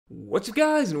What's up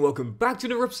guys, and welcome back to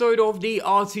another episode of the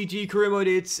RTG Career Mode.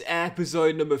 It's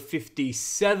episode number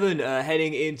 57,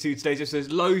 heading into today's episode. There's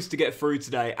loads to get through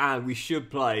today, and we should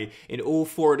play in all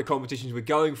four of the competitions we're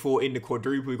going for in the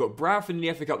quadruple. We've got Bradford in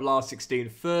the FA Cup last 16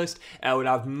 first. We'll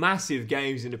have massive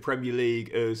games in the Premier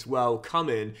League as well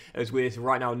coming, as we're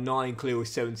right now 9 clear with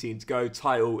 17 to go.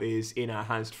 Title is in our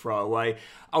hands to throw away.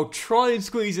 I'll try and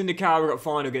squeeze in the Carabao Cup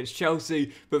final against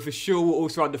Chelsea, but for sure we'll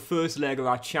also have the first leg of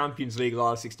our Champions League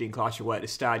last 16 clash away at the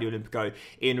Stadio Olimpico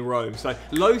in Rome. So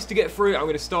loads to get through. I'm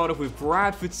going to start off with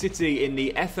Bradford City in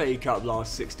the FA Cup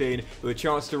last 16 with a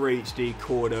chance to reach the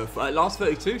last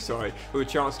 32, with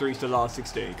a chance to reach the last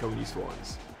 16. Come on, you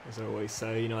Swans. As I always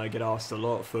say, you know, I get asked a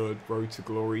lot for Road to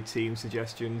Glory team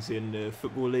suggestions in the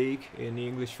Football League, in the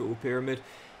English Football Pyramid.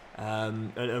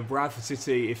 And Bradford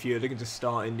City, if you're looking to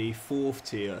start in the 4th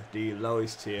tier, the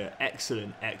lowest tier,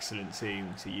 excellent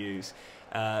team to use.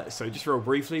 So just real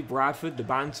briefly, Bradford, the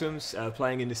Bantams,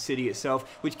 playing in the city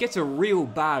itself, which gets a real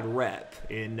bad rep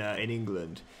in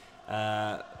England,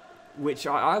 which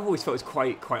I've always felt is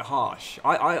quite harsh.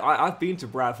 I've been to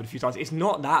Bradford a few times. It's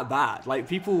not that bad. Like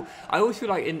people, I always feel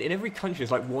like in every country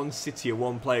there's like one city or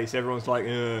one place. Everyone's like,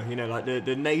 you know, like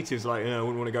the natives like, I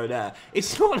wouldn't want to go there.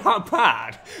 It's not that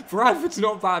bad. Bradford's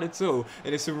not bad at all,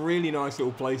 and there's some really nice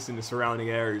little places in the surrounding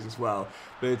areas as well.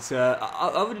 But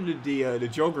other than the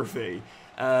geography.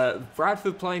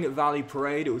 Bradford playing at Valley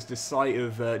Parade. It was the site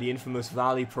of the infamous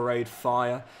Valley Parade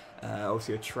fire.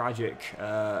 Obviously a tragic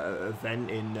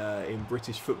event in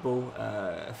British football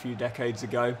a few decades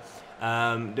ago.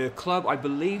 The club, I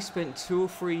believe, spent 2 or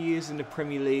 3 years in the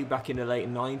Premier League back in the late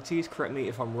 90s. Correct me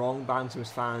if I'm wrong, Bantams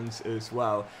fans as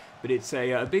well. But it's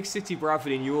a big city,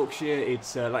 Bradford in Yorkshire.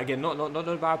 It's like again not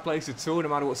a bad place at all, no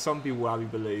matter what some people have you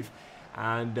believe.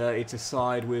 And it's a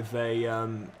side with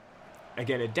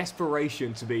again a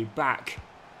desperation to be back.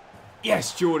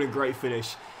 Yes, Jordan, great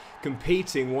finish.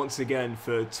 Competing once again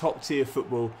for top tier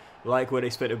football, like where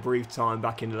they spent a brief time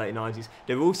back in the late 90s.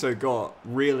 They've also got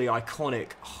really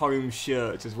iconic home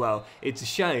shirts as well. It's a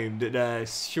shame that their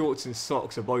shorts and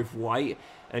socks are both white,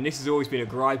 and this has always been a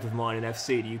gripe of mine in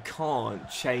FC, that you can't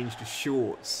change the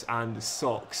shorts and the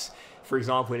socks. For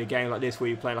example, in a game like this where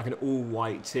you're playing like an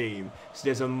all-white team. So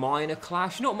there's a minor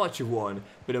clash, not much of one,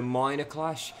 but a minor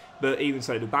clash. But even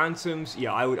so, the Bantams,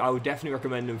 yeah, I would definitely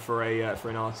recommend them for an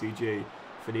RTG.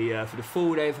 For the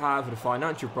fall they've had, for the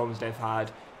financial problems they've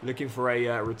had, looking for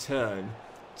a return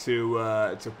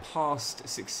to past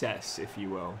success, if you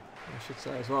will. I should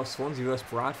say as well, Swansea vs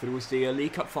Bradford was the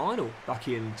League Cup final back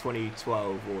in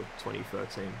 2012 or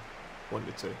 2013. One of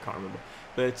the two, can't remember.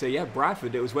 But yeah,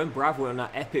 Bradford, it was when Bradford went on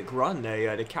that epic run.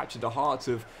 They captured the hearts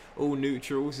of all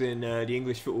neutrals in the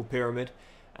English football pyramid.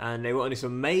 And they went on this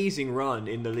amazing run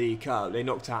in the League Cup. They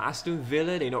knocked out Aston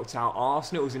Villa, they knocked out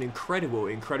Arsenal. It was an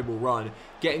incredible run.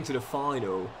 Getting to the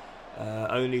final,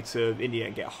 only to, in the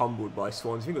end, get humbled by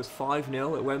Swansea. I think it was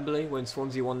 5-0 at Wembley when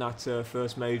Swansea won that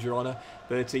first major honour.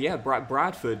 But yeah,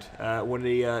 Bradford, one of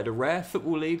the rare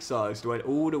Football League sides that went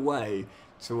all the way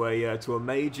to a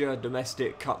major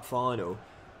domestic cup final.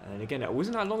 And again, it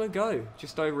wasn't that long ago,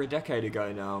 just over a decade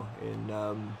ago now,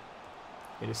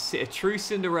 in a true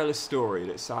Cinderella story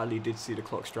that sadly did see the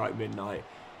clock strike midnight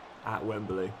at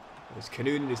Wembley. As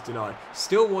Canoonan is denied.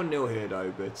 Still 1-0 here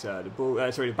though, but the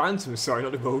Bantams, sorry,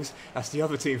 not the Bulls. That's the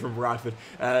other team from Bradford.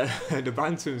 The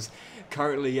Bantams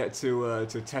currently yet to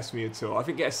test me at all. I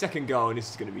think get a second goal and this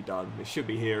is going to be done. It should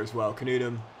be here as well.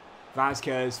 Canoonan,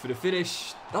 Vasquez for the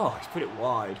finish. Oh, he's put it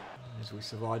wide. As we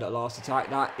survive that last attack,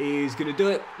 that is going to do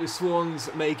it. The Swans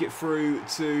make it through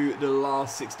to the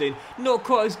last 16. Not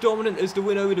quite as dominant as the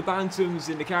win over the Bantams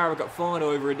in the Carabao Cup final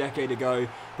over a decade ago,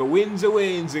 but wins are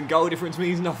wins and goal difference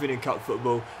means nothing in cup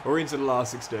football. We're into the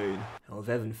last 16. Of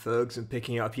Evan Ferguson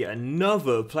picking up yet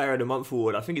another Player of the Month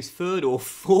award. I think it's 3rd or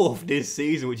 4th this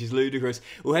season, which is ludicrous.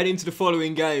 We'll head into the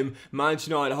following game.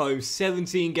 Manchester United at home,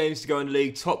 17 games to go in the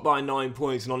league, topped by 9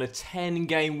 points, and on a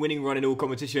 10-game winning run in all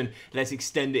competition. Let's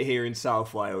extend it here in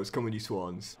South Wales. Come on, you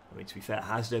Swans. I mean, to be fair,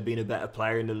 has there been a better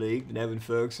player in the league than Evan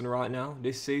Ferguson right now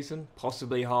this season?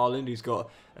 Possibly Haaland, who's got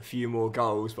a few more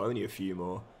goals, but only a few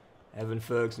more. Evan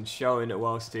Ferguson showing that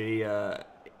whilst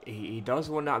he does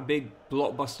want that big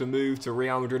blockbuster move to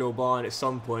Real Madrid or Bayern at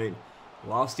some point,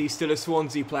 whilst he's still a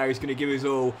Swansea player, he's going to give his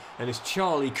all. And as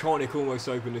Charlie Connick almost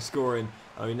opened the scoring,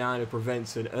 Onana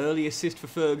prevents an early assist for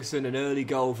Ferguson, an early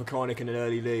goal for Connick, and an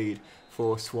early lead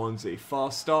for Swansea.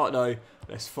 Fast start though.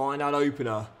 Let's find that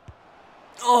opener.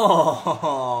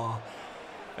 Oh!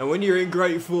 And when you're in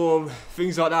great form,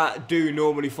 things like that do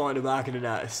normally find the back of the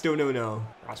net. Still 0-0.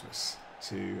 Rasmus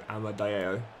to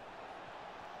Amadeo.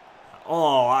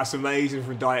 Oh, that's amazing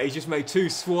from Dyer. He's just made two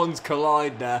swans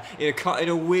collide there in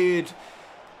a weird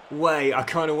way. I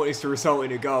kind of want this to result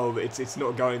in a goal, but it's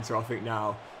not going to, I think,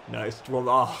 now. No,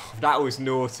 that was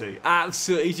naughty.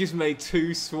 Absolutely, he's just made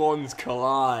two swans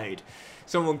collide.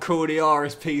 Someone called the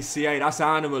RSPCA. That's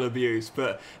animal abuse,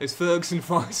 but as Ferguson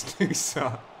finds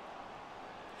Noosa.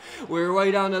 We're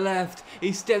way down the left.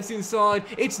 He steps inside.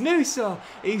 It's Noosa.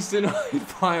 He's denied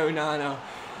by Onana.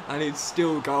 And it's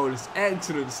still goalless.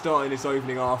 Excellent start in this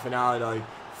opening half an hour though.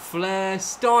 Flair,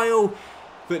 style,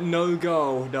 but no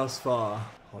goal thus far.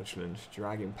 Hodgland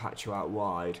dragging Pacho out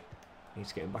wide. Needs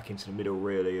to get him back into the middle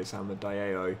really as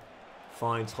Amadeo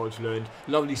finds Hodgland.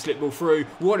 Lovely slip ball through.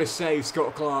 What a save,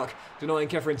 Scott Clark. Denying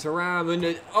Kefren Turam.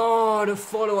 And the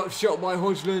follow-up shot by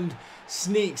Hodgland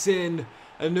sneaks in.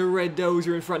 And the Red Devils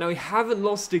are in front. Now, we haven't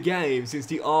lost a game since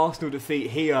the Arsenal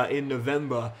defeat here in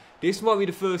November. This might be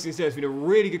the first instead. It's been a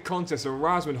really good contest. And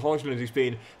Rasmus Hodgland has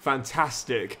been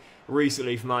fantastic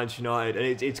recently for Manchester United.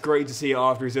 And it's great to see it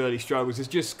after his early struggles. He's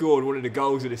just scored one of the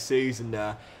goals of the season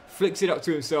there. Flicks it up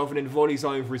to himself and then volleys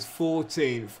home for his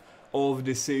 14th of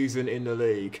the season in the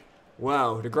league.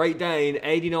 Wow, the Great Dane,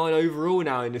 89 overall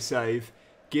now in the save,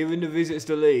 giving the visitors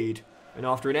the lead. And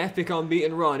after an epic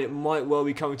unbeaten run, it might well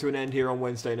be coming to an end here on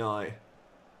Wednesday night.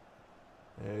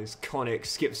 As Connick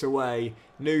skips away.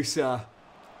 Noosa.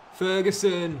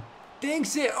 Ferguson.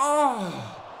 Dinks it.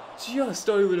 Oh! Just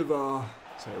over the bar.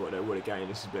 Tell you what a game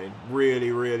this has been.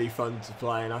 Really, really fun to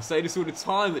play. And I say this all the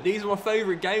time, but these are my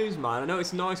favourite games, man. I know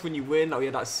it's nice when you win. Like we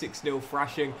had that 6-0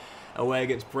 thrashing away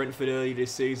against Brentford early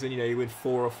this season. You know, you win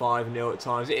 4 or 5-0 at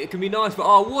times. It can be nice, but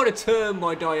oh, what a turn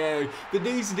by Dyer. But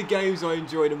these are the games I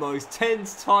enjoy the most.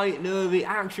 Tense, tight, nervy,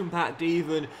 action-packed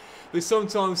even, but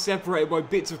sometimes separated by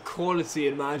bits of quality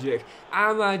and magic.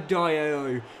 Amad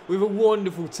Dyer with a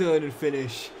wonderful turn and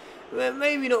finish.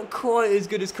 Maybe not quite as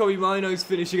good as Kobe Maino's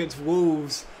finish against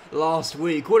Wolves last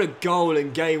week. What a goal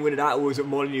and game winner that was at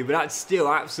Molineux, but that's still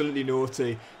absolutely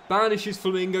naughty. Banishes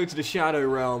Flamengo to the shadow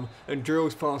realm and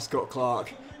drills past Scott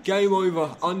Clark. Game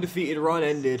over, undefeated run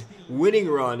ended, winning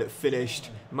run finished.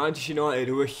 Manchester United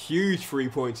who are huge 3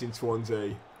 points in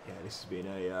Swansea. Yeah, this has been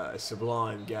a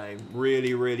sublime game.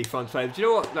 Really, really fun to play. But you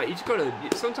know what? Like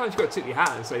sometimes you got to tip your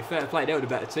hat and say fair play. They were the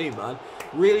better team, man.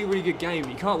 Really, really good game,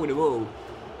 but you can't win them all.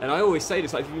 And I always say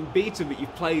this, like, if you've been beaten but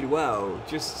you've played well,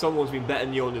 just someone's been better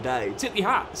than you on the day. Tip your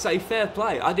hat, say fair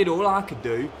play. I did all I could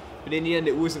do, but in the end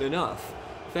it wasn't enough.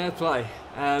 Fair play.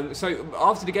 So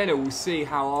after the game, we'll see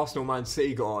how Arsenal Man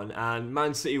City got on, and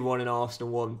Man City won and Arsenal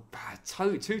won.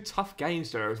 Two tough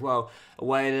games there as well,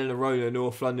 away and then a row in the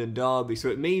North London derby. So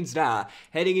it means that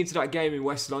heading into that game in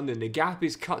West London, the gap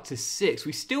is cut to 6.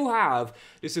 We still have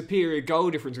the superior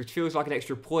goal difference, which feels like an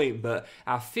extra point, but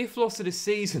our 5th loss of the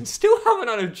season, still haven't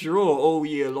had a draw all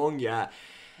year long yet.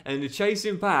 And the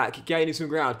chasing back, gaining some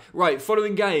ground. Right,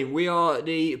 following game, we are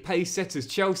the pace setters.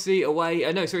 Chelsea away.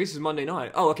 No, sorry, this is Monday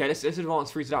night. Oh, okay, let's advance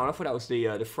through to that one. I thought that was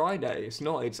the Friday. It's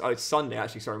not. It's Sunday,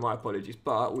 actually. Sorry, my apologies.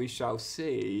 But we shall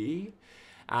see.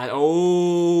 And,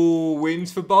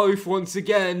 wins for both once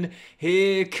again.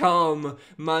 Here come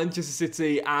Manchester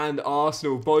City and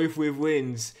Arsenal, both with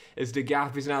wins, as the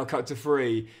gap is now cut to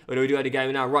 3. Although we do have a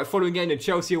game now. Right, following game, and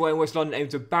Chelsea away in West London aim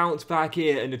to bounce back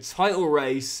here, and the title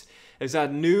race has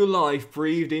had new life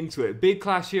breathed into it. Big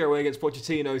clash here away against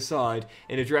Pochettino's side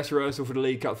in a dress rehearsal for the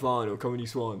League Cup final. Come on, you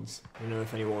Swans. I don't know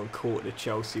if anyone caught the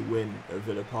Chelsea win at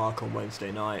Villa Park on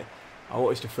Wednesday night. I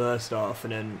watched the first half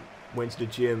and then went to the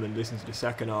gym and listened to the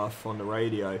second half on the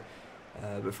radio.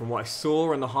 But from what I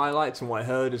saw and the highlights and what I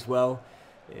heard as well,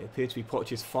 it appeared to be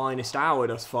Poch's finest hour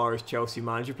thus far as Chelsea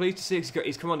manager. Pleased to see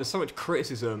he's come under so much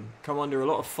criticism, come under a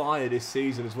lot of fire this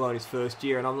season as well in his first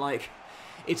year, and I'm like,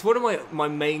 it's one of my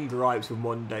main gripes with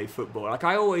modern day football. Like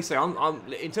I always say, I'm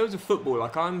in terms of football,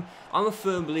 like I'm a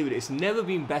firm believer that it's never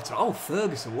been better. Oh,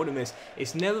 Ferguson, what a miss!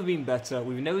 It's never been better.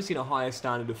 We've never seen a higher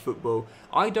standard of football.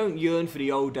 I don't yearn for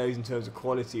the old days in terms of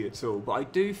quality at all, but I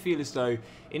do feel as though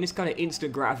in this kind of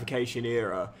instant gratification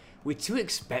era, we're too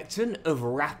expectant of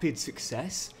rapid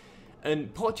success.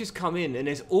 And Poch has come in and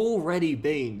there's already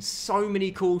been so many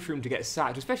calls for him to get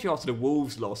sacked, especially after the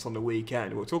Wolves loss on the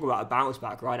weekend. We'll talk about a bounce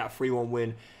back, right? That 3-1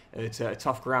 win at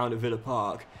tough ground at Villa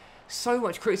Park. So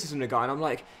much criticism of the guy, and I'm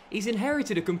like, he's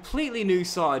inherited a completely new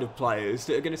side of players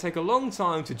that are going to take a long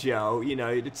time to gel. You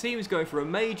know, the team is going through a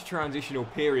major transitional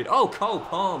period. Oh, Cole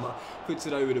Palmer puts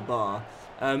it over the bar.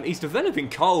 He's developing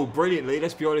Cole brilliantly,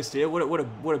 let's be honest here. What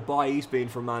a buy he's been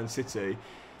from Man City.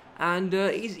 And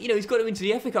he's got them into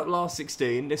the FA Cup last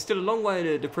 16. There's still a long way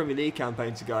to the Premier League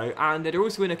campaign to go, and they're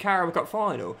also in a Carabao Cup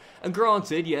final. And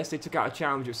granted, yes, they took out a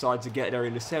Championship side to get there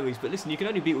in the semis, but listen, you can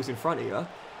only beat what's in front of you.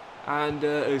 And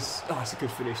it's a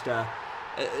good finish there.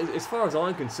 As far as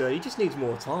I'm concerned, he just needs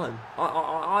more time.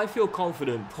 I feel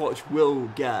confident Poch will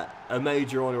get a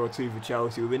major honour or two for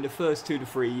Chelsea within the first 2 to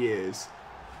 3 years.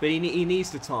 But he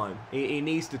needs the time. He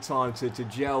needs the time to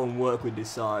gel and work with this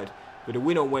side. But the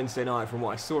win on Wednesday night, from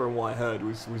what I saw and what I heard,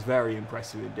 was very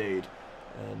impressive indeed.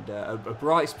 And a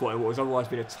bright spot in what has otherwise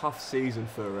been a tough season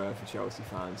for Chelsea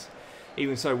fans.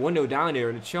 Even so, 1-0 down here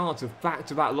and a chance of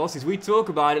back-to-back losses. We talk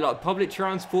about it like public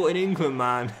transport in England,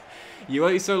 man. You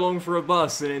wait so long for a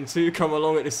bus and then 2 come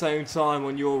along at the same time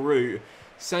on your route.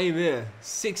 Same here.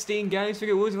 16 games, I think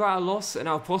it was, without a loss, and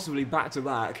now possibly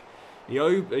back-to-back. The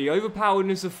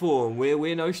overpoweredness of form,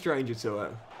 we're no stranger to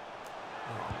it.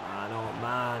 Oh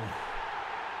man.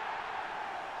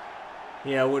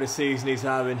 Yeah, what a season he's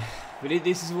having. But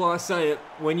this is why I say it.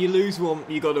 When you lose one,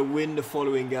 you got to win the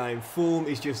following game. Form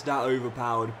is just that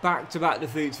overpowered. Back-to-back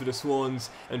defeats for the Swans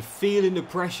and feeling the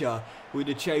pressure with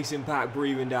the chasing pack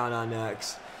breathing down our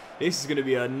necks. This is going to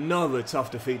be another tough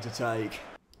defeat to take.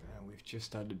 And we've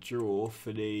just had a draw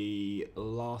for the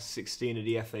last 16 of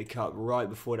the FA Cup right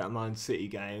before that Man City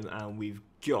game. And we've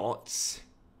got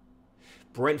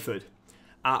Brentford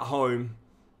at home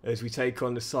as we take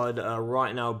on the side that are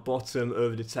right now bottom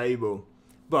of the table.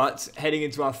 But heading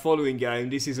into our following game,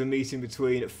 this is a meeting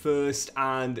between first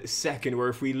and second, where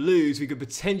if we lose, we could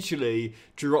potentially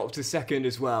drop to second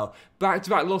as well.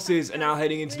 Back-to-back losses are now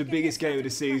heading into the biggest game of the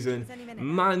season.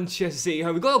 Manchester City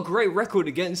home. We've got a great record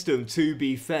against them, to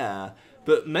be fair,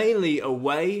 but mainly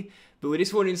away. But with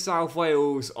this one in South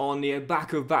Wales on the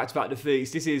back of back-to-back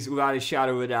defeats, this is, without a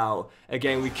shadow of a doubt, a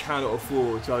game we cannot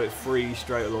afford to have it 3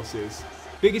 straight losses.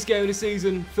 Biggest game of the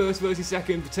season, first versus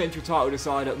second, potential title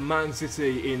decider, Man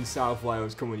City in South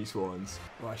Wales. Come on, you Swans.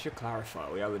 Well, I should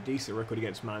clarify, we have a decent record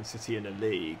against Man City in the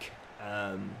league.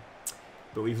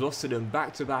 But we've lost to them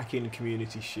back-to-back in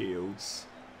Community Shields.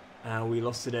 And we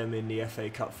lost to them in the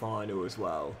FA Cup final as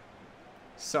well.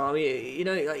 So, I mean, you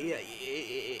know,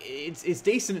 it's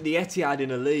decent at the Etihad in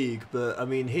the league. But, I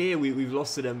mean, here we've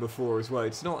lost to them before as well.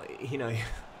 It's not, you know...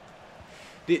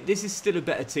 This is still a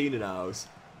better team than ours.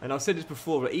 And I've said this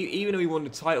before, but even though we won the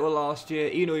title last year,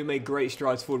 even though we made great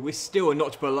strides forward, we're still a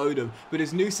notch below them. But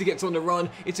as Noosa gets on the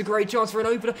run, it's a great chance for an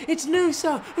opener. It's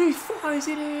Noosa who fires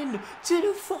it in to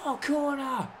the far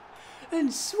corner.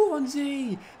 And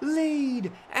Swansea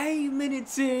lead 8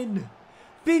 minutes in.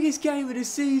 Biggest game of the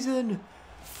season.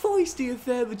 Feisty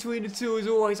affair between the two as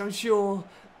always, I'm sure.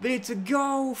 But it's a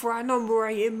goal for our number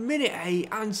 8 in minute 8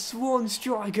 and Swans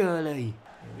strike early.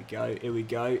 Here we go, here we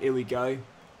go, here we go.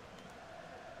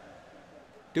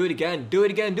 Do it again, do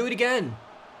it again, do it again.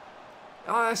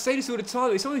 I say this all the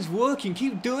time, it's always working,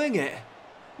 keep doing it.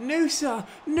 Noosa,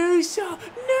 Noosa,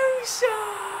 Noosa!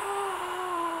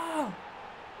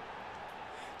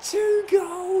 2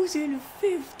 goals in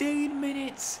 15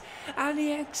 minutes and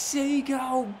the XC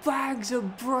goal bags a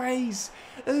brace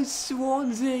as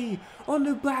Swansea on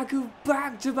the back of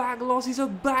back-to-back losses are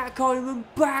back home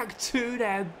and back to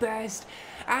their best.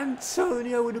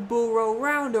 Antonio with the ball roll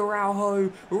round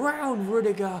Araujo, round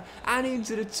Rudiger and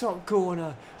into the top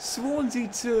corner. Swansea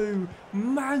 2,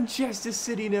 Manchester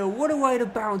City 0. What a way to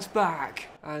bounce back.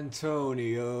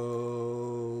 Antonio,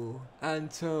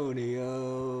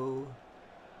 Antonio,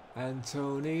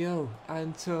 Antonio,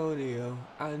 Antonio,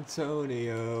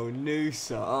 Antonio,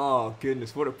 Noosa. Oh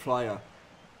goodness, what a player.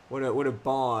 What a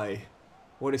buy.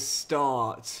 What a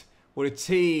start. What a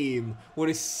team. What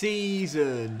a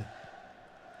season.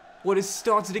 What a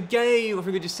start to the game. I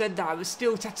think I just said that, but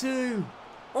still, Tattoo.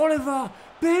 Oliver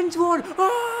bends one.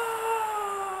 Oh!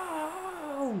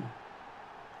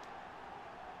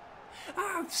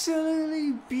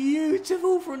 Absolutely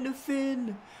beautiful from the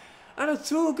fin. And I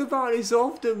talk about this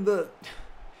often, but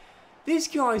this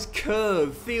guy's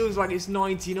curve feels like it's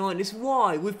 99. It's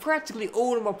why, with practically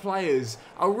all of my players,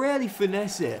 I rarely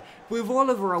finesse it. With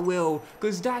Oliver I will,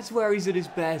 because that's where he's at his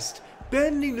best.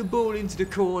 Bending the ball into the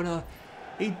corner.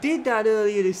 He did that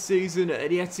earlier this season at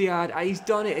the Etihad, and he's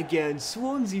done it again.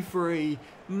 Swansea 3,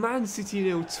 Man City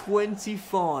 0,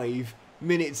 25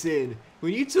 minutes in.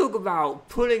 When you talk about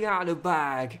pulling out of the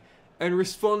bag and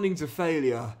responding to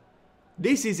failure,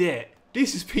 this is it.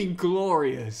 This has been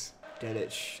glorious.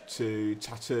 Dedic to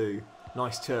Tattoo.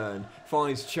 Nice turn.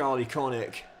 Finds Charlie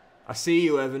Connick. I see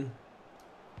you, Evan.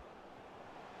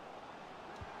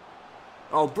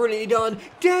 Oh, brilliantly done.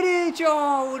 Dedic!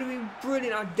 Oh, would have been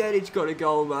brilliant. How Dedic got a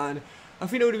goal, man. I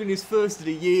think it would have been his first of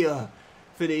the year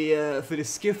for the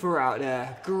skipper out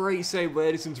there. Great save by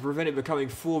Edison to prevent it becoming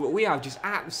 4. But we have just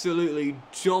absolutely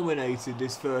dominated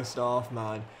this first half,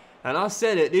 man. And I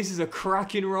said it. This is a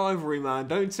cracking rivalry, man.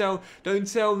 Don't tell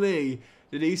me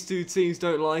that these two teams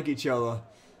don't like each other.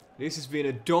 This has been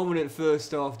a dominant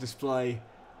first half display,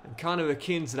 and kind of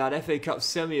akin to that FA Cup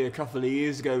semi a couple of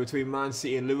years ago between Man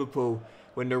City and Liverpool,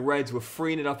 when the Reds were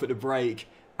 3-0 up at the break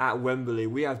at Wembley.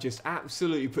 We have just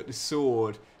absolutely put the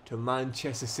sword to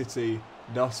Manchester City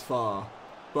thus far.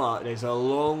 But there's a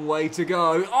long way to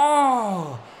go.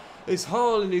 Oh! As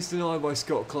Haaland is denied by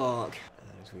Scott Clark.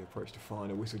 As we approach the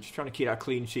final whistle, just trying to keep that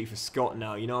clean sheet for Scott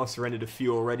now. You know, I've surrendered a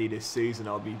few already this season.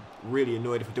 I'll be really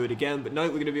annoyed if I do it again. But no,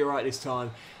 we're going to be alright this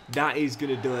time. That is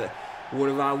going to do it. One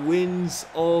of our wins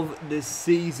of the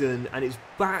season. And it's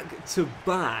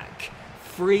back-to-back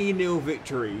 3-0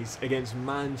 victories against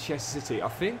Manchester City. I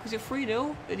think, was it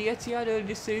 3-0 at the Etihad earlier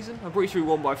this season? I'm pretty sure we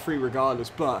won by 3 regardless.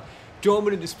 But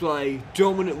dominant display,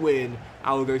 dominant win.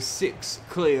 I will go 6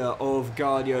 clear of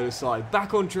Guardiola's side.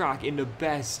 Back on track in the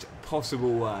best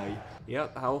possible way.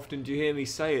 Yep, how often do you hear me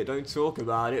say it? Don't talk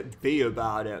about it, be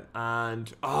about it.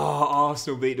 And,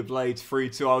 Arsenal beat the Blades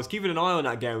 3-2. I was keeping an eye on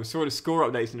that game. I saw the score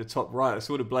updates in the top right. I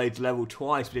saw the Blades level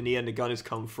twice, but in the end the Gunners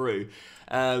come through.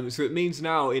 So it means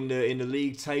now in the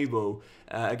league table,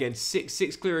 again,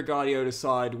 6 clear of Guardiola's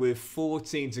side with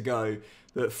 14 to go.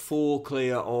 But 4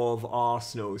 clear of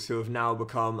Arsenal, who have now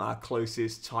become our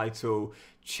closest title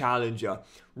challenger.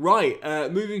 Right,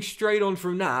 moving straight on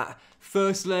from that,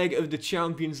 first leg of the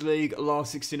Champions League,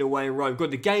 last 16 away in Rome.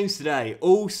 Got the games today,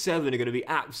 all 7 are going to be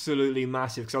absolutely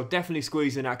massive, because I'll definitely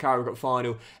squeeze in that Carabao Cup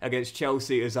final against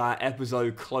Chelsea as our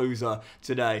episode closer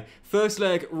today. First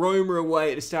leg, Roma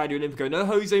away at the Stadio Olimpico. No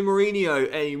Jose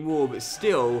Mourinho anymore, but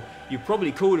still, you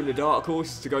probably call them the dark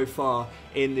horses to go far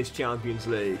in this Champions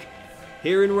League.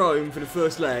 Here in Rome for the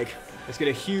first leg, let's get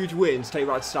a huge win to take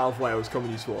back to South Wales,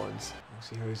 Comedy Swans.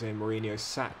 See Jose Mourinho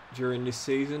sacked during this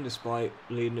season, despite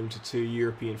leading them to 2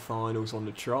 European finals on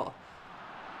the trot.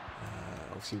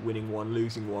 Obviously winning 1,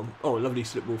 losing 1. Oh, lovely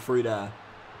slip ball through there.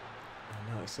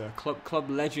 Oh, nice. Club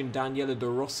legend Daniele De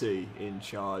Rossi in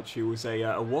charge, who was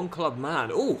a one-club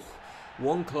man. Oh,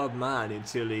 one-club man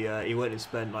until he went and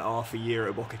spent like half a year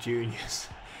at Boca Juniors.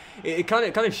 It kind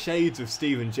of shades of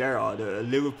Steven Gerrard at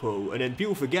Liverpool, and then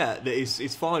people forget that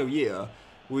his final year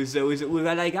was with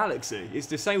LA Galaxy. It's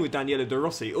the same with Daniele De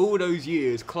Rossi. All those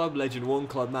years, club legend, one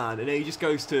club man, and then he just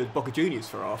goes to Boca Juniors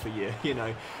for half a year, you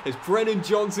know. As Brennan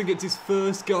Johnson gets his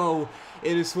first goal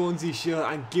in a Swansea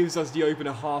shirt and gives us the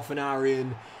opener half an hour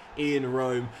in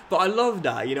Rome. But I love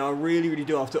that, you know, I really, really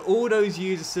do. After all those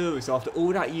years of service, after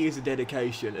all that years of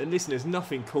dedication, and listen, there's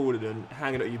nothing cooler than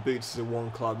hanging out your boots as a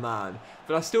one-club man,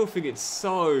 but I still think it's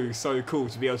so cool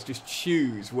to be able to just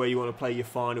choose where you want to play your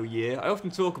final year. I often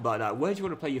talk about that. Where do you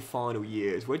want to play your final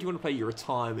years? Where do you want to play your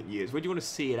retirement years? Where do you want to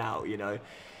see it out, you know?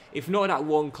 If not at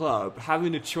one club,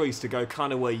 having the choice to go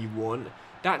kind of where you want,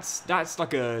 that's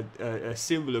like a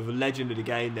symbol of a legend of the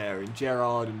game there in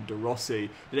Gerrard and De Rossi.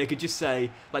 That they could just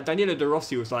say, like Daniele De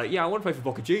Rossi was like, yeah, I want to play for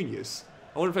Boca Juniors.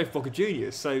 I want to play for Boca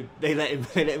Juniors. So they let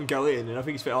him go in, and I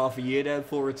think he spent half a year there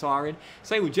before retiring.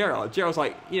 Same with Gerrard. Gerrard's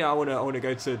like, yeah, I want to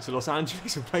go to Los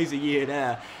Angeles and plays a year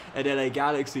there at LA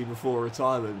Galaxy before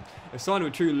retirement. A sign of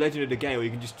a true legend of the game where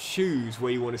you can just choose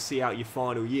where you want to see out your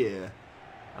final year,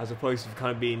 as opposed to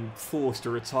kind of being forced to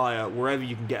retire wherever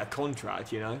you can get a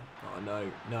contract, you know? Oh,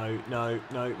 no.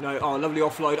 Oh, lovely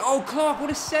offload. Oh, Clark, what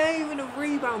a save, and a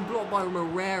rebound blocked by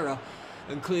Morera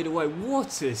and cleared away.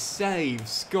 What a save,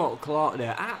 Scott Clark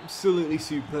there. Absolutely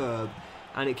superb.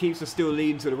 And it keeps us still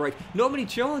leading to the break. Not many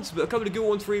chances, but a couple of good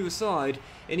ones for either side.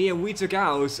 In the end, we took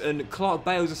ours, and Clark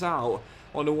bails us out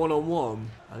on the one-on-one.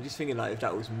 I'm just thinking, like, if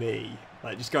that was me,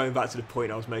 like, just going back to the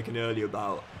point I was making earlier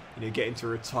about, you know, getting to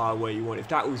retire where you want. If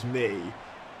that was me,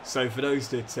 so for those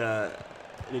that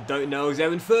don't know, is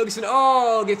Evan Ferguson.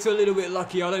 Oh, gets a little bit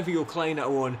lucky. I don't think he'll claim that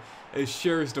one as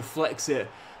sure as deflects it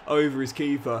over his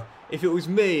keeper. If it was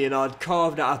me and I'd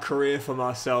carved out a career for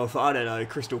myself, I don't know,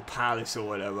 Crystal Palace or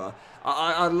whatever,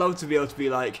 I'd love to be able to be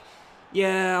like,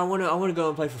 yeah, I want to go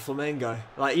and play for Flamengo,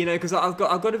 like, you know, because I've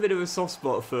got a bit of a soft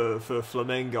spot for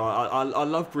Flamengo. I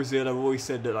love Brazil. I've always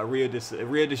said that like Rio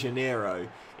de Janeiro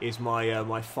is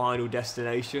my final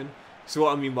destination. So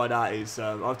what I mean by that is,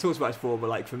 I've talked about it before, but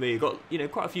like for me, I've got, you know,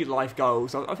 quite a few life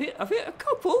goals. I've hit a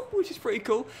couple, which is pretty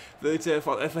cool. But if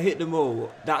I hit them all,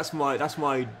 that's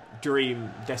my dream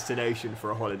destination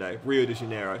for a holiday. Rio de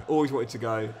Janeiro. Always wanted to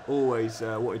go. Always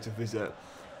wanted to visit.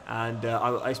 And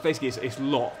it's basically it's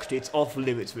locked. It's off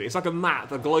limits for me. It's like a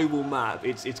map, a global map.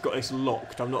 It's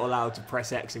locked. I'm not allowed to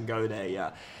press X and go there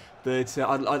yet. But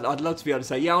I'd love to be able to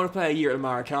say, yeah, I want to play a year at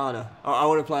Maracana. I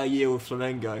want to play a year with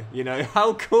Flamengo. You know,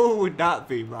 how cool would that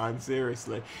be, man?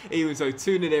 Seriously. Even so,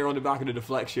 2-0 there on the back of the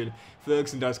deflection.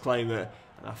 Ferguson does claim it.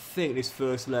 And I think this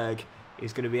first leg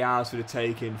is going to be ours for the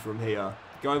taking from here.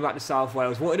 Going back to South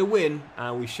Wales, wanted to win,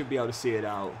 and we should be able to see it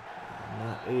out.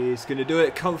 That is going to do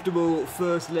it. Comfortable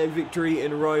first leg victory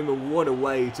in Rome, and what a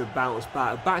way to bounce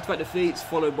back. Back-to-back defeats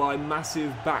followed by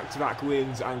massive back-to-back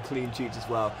wins and clean sheets as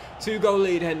well. 2-goal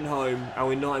lead heading home, and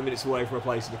we're 9 minutes away from a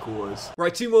place in the quarters.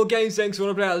 Right, 2 more games then, so we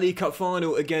want to play our League Cup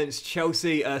final against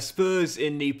Chelsea. Spurs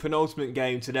in the penultimate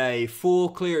game today.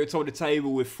 4 clear at the top of the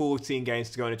table with 14 games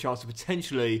to go, and a chance to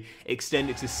potentially extend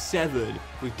it to 7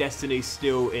 with destiny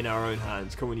still in our own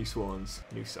hands. Come on, you Swans.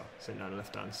 Noosa sent down the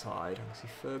left-hand side. I can see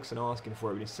Ferguson asking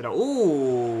for it, but instead of...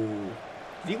 Oh!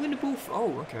 Did he win the ball?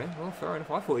 Oh, okay. Well, fair enough.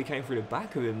 I thought he came through the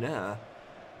back of him there.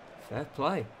 Fair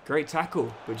play. Great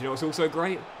tackle. But you know what's also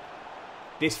great?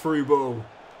 This through ball.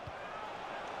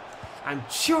 And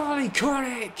Charlie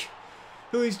Connick,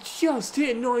 who has just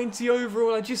hit 90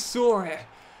 overall, I just saw it,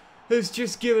 has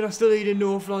just given us the lead in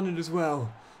North London as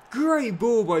well. Great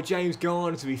ball by James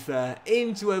Garner, to be fair,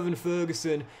 into Evan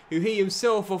Ferguson, who he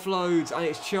himself offloads, and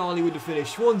it's Charlie with the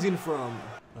finish. Swans in front.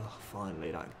 Oh,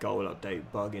 finally, that goal update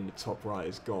bug in the top right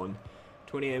is gone.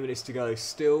 28 minutes to go,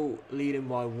 still leading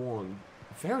by 1.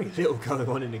 Very little going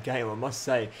on in the game, I must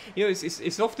say. You know,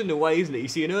 it's often the way, isn't it? You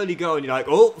see an early goal and you're like,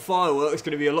 oh, fireworks,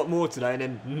 going to be a lot more today, and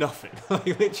then nothing. Like,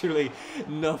 literally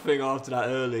nothing after that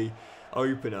early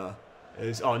opener.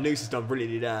 Oh, Noose has done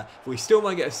brilliantly there. But we still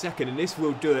might get a second, and this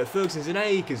will do it. Ferguson's in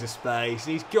acres of space,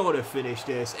 and he's got to finish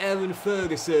this. Evan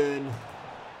Ferguson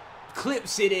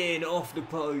clips it in off the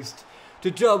post to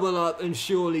double up and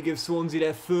surely give Swansea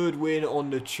their 3rd win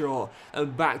on the trot,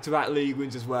 and back-to-back league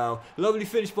wins as well. Lovely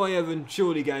finish by Evan,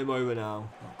 surely game over now.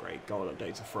 Oh, great goal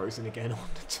update to Frozen again on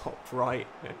the top right.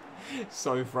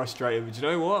 So frustrating, but you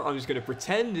know what? I'm just going to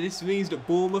pretend this means that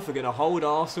Bournemouth are going to hold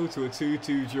Arsenal to a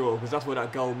 2-2 draw, because that's what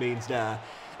that goal means there.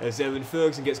 As Evan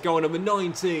Ferguson gets goal number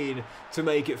 19 to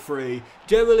make it 3.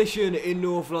 Demolition in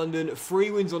North London, 3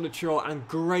 wins on the trot, and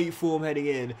great form heading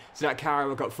in to that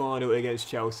Carabao Cup final against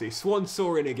Chelsea. Swans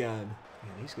soaring again. Yeah,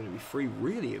 these are going to be 3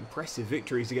 really impressive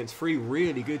victories against 3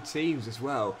 really good teams as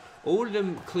well. All of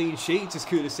them clean sheets as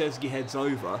Kulusevski heads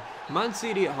over. Man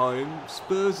City at home,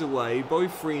 Spurs away,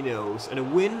 both 3-0s, and a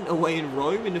win away in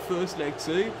Rome in the first leg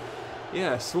too.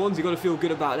 Yeah, Swansea got to feel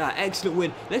good about that. Excellent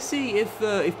win. Let's see if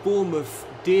Bournemouth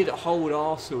did hold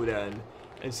Arsenal then,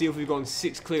 and see if we've gone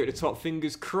 6 clear at the top.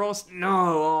 Fingers crossed.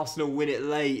 No, Arsenal win it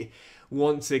late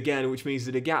once again, which means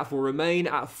that the gap will remain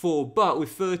at 4. But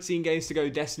with 13 games to go,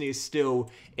 destiny is still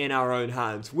in our own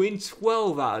hands. Win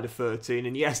 12 out of the 13,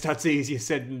 and yes, that's easier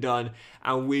said than done,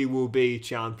 and we will be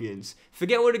champions.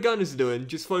 Forget what the Gunners are doing,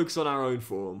 just focus on our own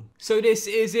form. So this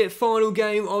is it, final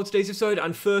game of today's episode,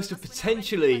 and first of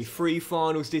potentially 3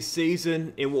 finals this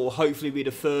season, in what will hopefully be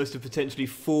the first of potentially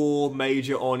 4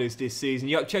 major honours this season.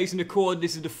 Yup, chasing the quad,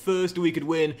 this is the first we could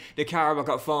win the Carabao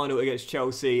Cup final against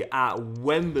Chelsea at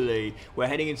Wembley. We're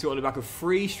heading into it on the back of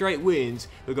 3 straight wins.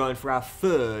 We're going for our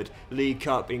 3rd League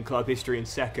Cup in club history and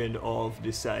 2nd of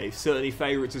the save. Certainly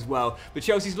favourites as well. But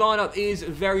Chelsea's lineup is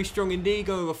very strong indeed,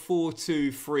 going with a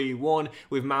 4-2-3-1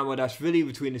 with Mamardashvili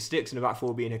between the sticks and the back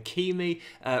 4 being Hakimi,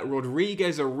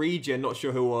 Rodriguez or Regen, not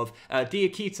sure who of,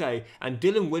 Diakite and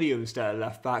Dylan Williams there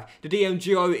left back. The DM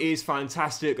duo is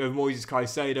fantastic of Moises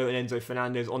Caicedo and Enzo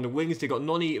Fernandez. On the wings they got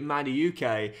Noni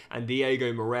Madueke and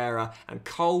Diego Moreira, and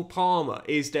Cole Palmer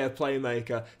is their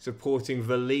playmaker supporting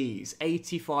Valise,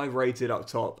 85 rated up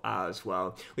top as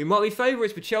well. We might be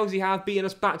favourites, but Chelsea have beaten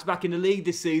us back-to-back in the league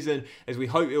this season, as we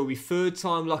hope it will be 3rd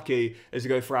time lucky as we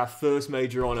go for our 1st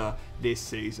major honour this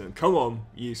season. Come on,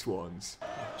 you Swans.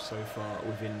 So far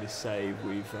within this save,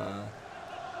 we've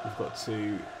got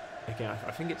to, again,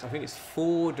 I think it's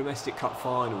 4 domestic cup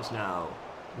finals now.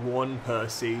 1 per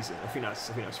season. I think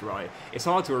that's right. It's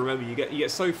hard to remember. You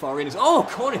get so far in. Oh,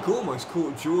 Connick almost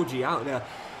caught Georgie out there.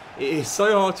 It is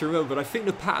so hard to remember, but I think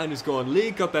the pattern has gone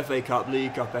League Cup, FA Cup,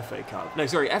 League Cup, FA Cup. No,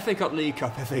 sorry, FA Cup, League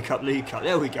Cup, FA Cup, League Cup.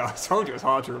 There we go. I told you it was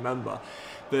hard to remember.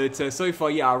 But so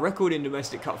far, yeah, our record in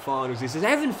domestic cup finals is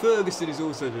Evan Ferguson is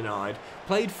also denied.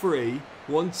 Played 3,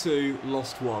 won 2,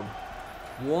 lost 1.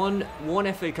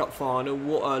 One FA Cup final,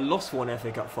 lost 1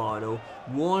 FA Cup final,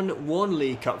 one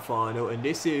League Cup final, and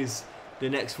this is the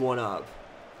next one up.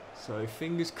 So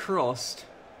fingers crossed,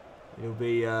 it'll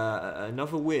be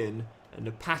another win, and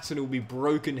the pattern will be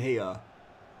broken here.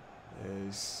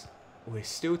 As we're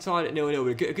still tied at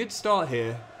 0-0. A good start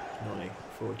here, Noni,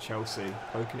 for Chelsea,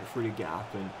 poking it through the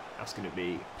gap, and that's going to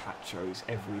be Pacho's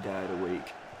every day of the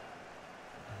week.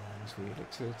 As we look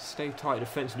to stay tight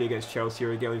defensively against Chelsea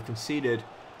here again, we've conceded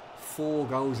 4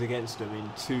 goals against them in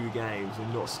 2 games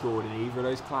and not scored in either of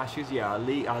those clashes. Yeah, our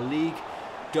league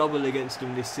double against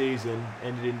them this season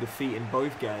ended in defeat in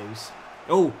both games.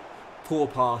 Oh, poor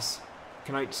pass.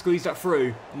 Can I squeeze that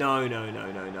through? No.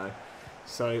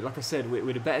 So, like I said,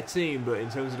 we're the better team, but in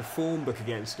terms of the form book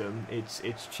against them, it's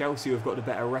Chelsea who've got the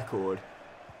better record.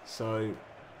 So,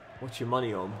 what's your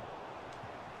money on?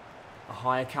 A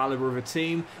higher calibre of a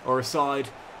team, or a side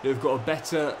who've got a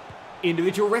better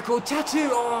individual record? Tattoo!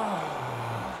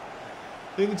 Oh!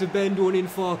 Looking to bend one in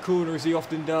far corner as he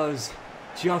often does.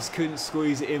 Just couldn't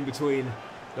squeeze it in between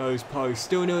those posts.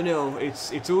 Still 0-0.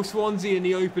 It's all Swansea in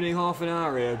the opening half an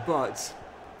hour here, but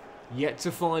yet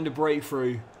to find a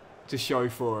breakthrough to show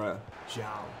for it.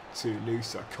 Zhao to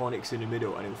Nusa. Connick's in the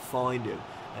middle and he'll find him.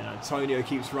 And Antonio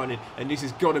keeps running, and this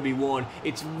has got to be one.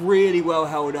 It's really well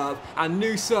held up, and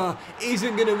Nusa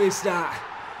isn't going to miss that.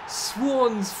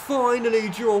 Swans finally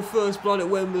draw first blood at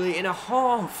Wembley in a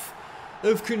half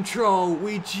of control.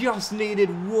 We just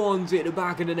needed one to hit the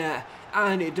back of the net,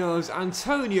 and it does.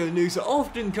 Antonio Nusa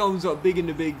often comes up big in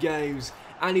the big games,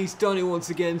 and he's done it once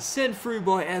again. Sent through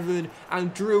by Evan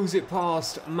and drills it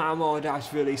past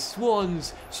Mamardashvili.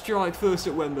 Swans strike first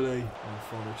at Wembley. And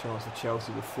final chance for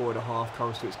Chelsea before the half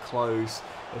comes to its close.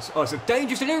 Oh, it's a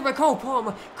dangerous delivery by Cole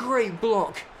Palmer. Great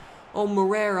block on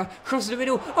Moreira. Cross the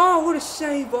middle. Oh, what a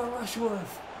save by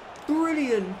Rushworth.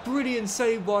 Brilliant, brilliant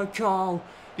save by Carl.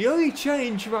 The only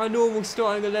change from our normal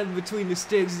starting 11 between the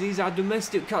sticks is he's our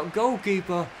domestic cup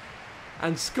goalkeeper.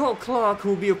 And Scott Clark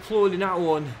will be applauding that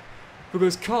one,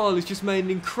 because Carl has just made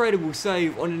an incredible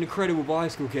save on an incredible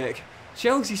bicycle kick.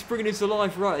 Chelsea springing into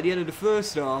life right at the end of the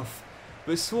first half,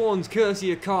 but Swans,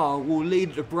 courtesy of Carl, will lead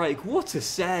at the break. What a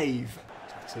save!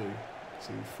 Tattoo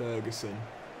to Ferguson.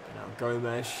 Now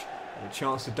Gomes, and a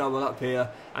chance to double up here.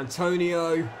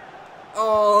 Antonio.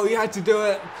 Oh, he had to do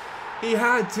it. He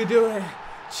had to do it.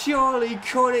 Charlie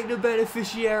Connick, the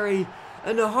beneficiary,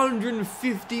 an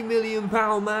 £150 million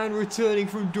man returning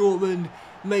from Dortmund,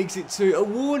 makes it 2. A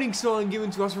warning sign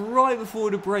given to us right before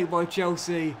the break by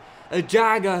Chelsea. A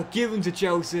dagger given to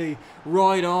Chelsea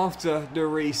right after the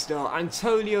restart.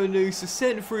 Antonio Nusa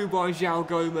sent through by João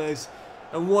Gomes.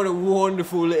 And what a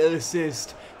wonderful little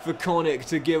assist for Connick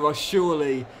to give us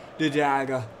surely the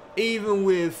dagger. Even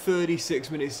with 36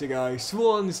 minutes to go.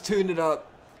 Swans tune it up.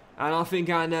 And I think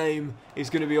our name is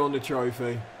going to be on the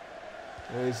trophy.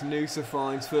 As Nusa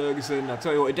finds Ferguson. I'll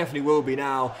tell you what, it definitely will be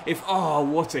now. Oh,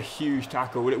 what a huge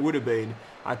tackle it would have been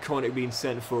had Connick been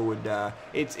sent forward there.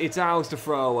 It's ours to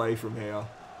throw away from here.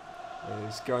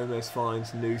 As Gomez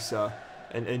finds Nusa.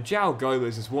 And João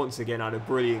Gomes has once again had a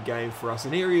brilliant game for us.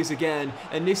 And here he is again.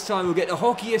 And this time we'll get the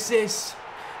hockey assist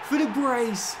for the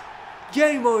brace.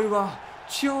 Game over.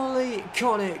 Charlie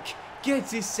Connick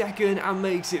gets his second and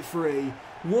makes it 3.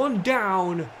 1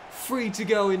 down, 3 to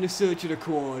go in the search of the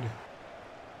quad.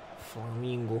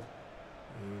 Flamengo.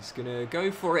 He's going to go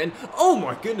for it. And oh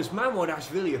my goodness,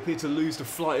 Mamardashvili appeared to lose the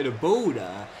flight of the ball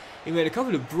there. He made a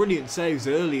couple of brilliant saves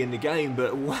early in the game,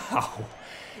 but wow.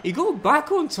 He got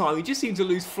back on time. He just seemed to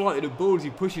lose flight of the ball as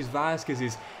he pushes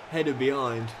Vasquez's header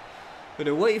behind. But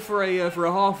the wait for a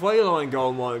halfway line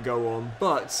goal might go on.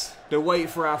 But the wait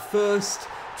for our first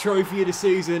trophy of the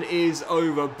season is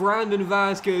over. Brandon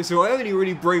Vasquez, who I only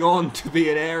really bring on to be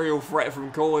an aerial threat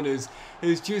from corners,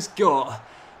 has just got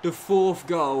the 4th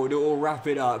goal that will wrap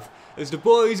it up. As the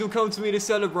boys will come to me to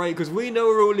celebrate, because we know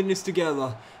we're all in this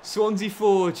together. Swansea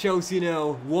 4, Chelsea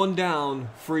 0, 1 down,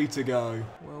 3 to go.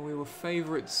 Well, we were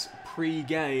favourites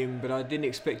pre-game, but I didn't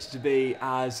expect it to be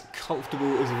as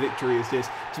comfortable as a victory as this.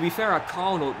 To be fair,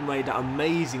 Carl made that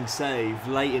amazing save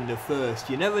late in the first.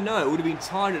 You never know, it would have been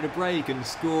tied at the break and the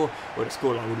scoreline would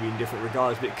have been different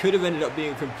regardless, but it could have ended up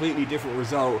being a completely different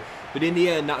result. But in the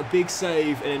end, that big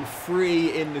save and then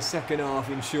 3 in the second half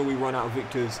ensure we run out of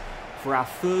victors for our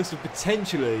first of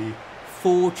potentially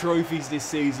 4 trophies this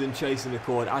season chasing the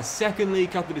quad. Our 2nd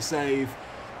League Cup of the save,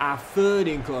 our 3rd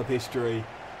in club history,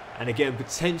 and again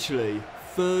potentially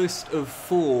 1st of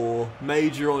 4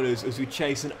 major honours as we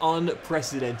chase an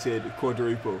unprecedented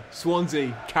quadruple.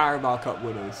 Swansea Carabao Cup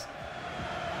winners.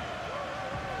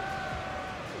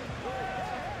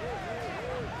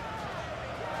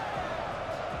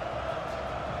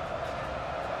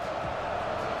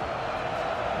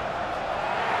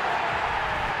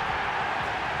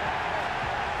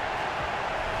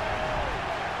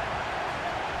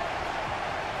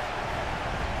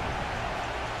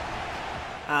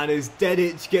 And as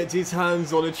Dedic gets his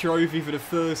hands on a trophy for the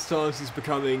first time since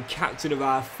becoming captain of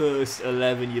our first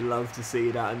 11, you love to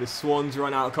see that. And the Swans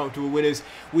run out comfortable winners.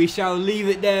 We shall leave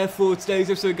it there for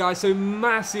today's episode, guys. So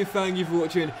massive thank you for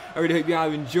watching. I really hope you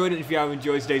have enjoyed it. If you have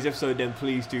enjoyed today's episode, then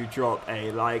please do drop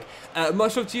a like.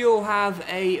 Much love to you all. Have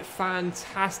a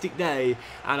fantastic day.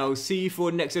 And I'll see you for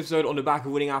the next episode on the back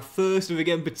of winning our first of,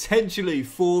 again, potentially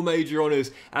 4 major honours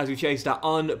as we chase that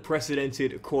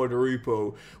unprecedented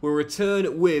quadruple. We'll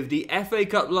return with the FA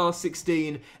Cup last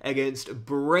 16 against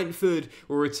Brentford.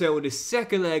 We'll return with the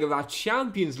second leg of our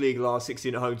Champions League last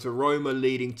 16 at home to Roma,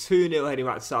 leading 2-0 heading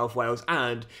back to South Wales,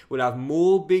 and we'll have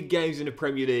more big games in the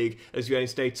Premier League as we aim to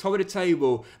stay top of the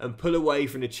table and pull away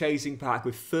from the chasing pack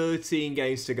with 13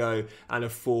 games to go and a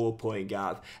 4-point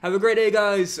gap. Have a great day,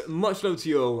 guys. Much love to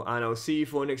you all, and I'll see you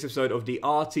for the next episode of the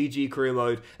RTG Career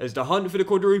Mode as the hunt for the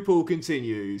quadruple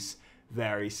continues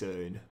very soon.